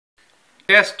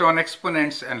Test on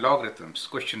exponents and logarithms.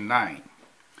 Question 9.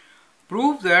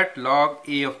 Prove that log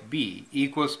a of b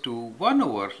equals to 1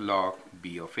 over log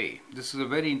b of a. This is a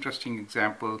very interesting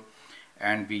example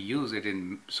and we use it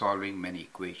in solving many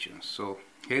equations. So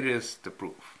here is the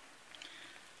proof.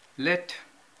 Let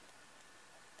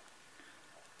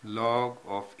log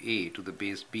of a to the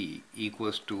base b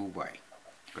equals to y.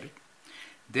 Correct?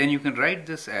 Then you can write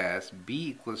this as b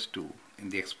equals to,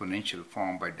 in the exponential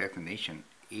form by definition,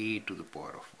 a to the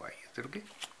power of y. Is that okay?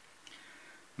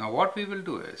 Now what we will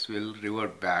do is we'll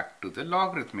revert back to the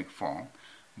logarithmic form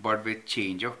but with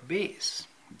change of base.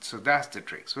 So that's the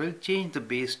trick. So we'll change the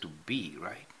base to b,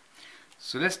 right?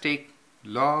 So let's take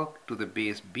log to the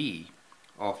base b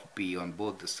of b on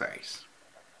both the sides.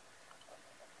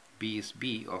 B is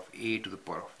b of a to the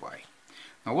power of y.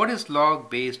 Now what is log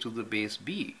base to the base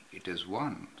b? It is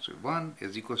 1. So 1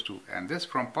 is equals to, and this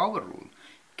from power rule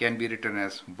can be written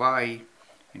as y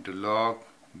into log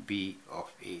b of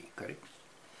a, correct?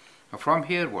 Now from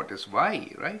here, what is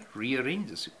y, right? Rearrange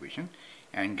this equation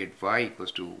and get y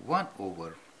equals to 1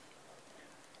 over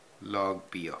log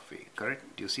b of a,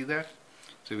 correct? Do you see that?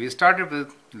 So we started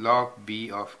with log a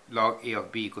of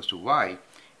b equals to y,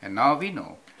 and now we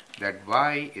know that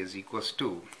y is equals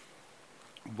to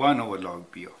 1 over log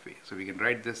b of a. So we can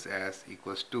write this as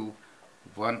equals to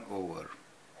 1 over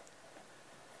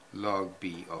log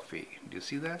b of a. Do you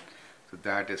see that? So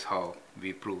that is how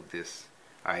we prove this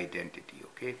identity,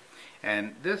 okay?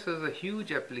 And this is a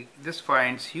huge this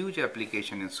finds huge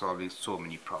application in solving so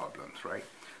many problems, right?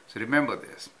 So remember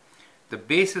this. The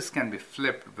basis can be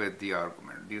flipped with the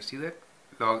argument. Do you see that?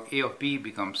 Log a of b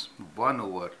becomes 1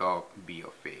 over log b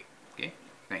of a. Okay?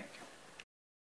 Thank you.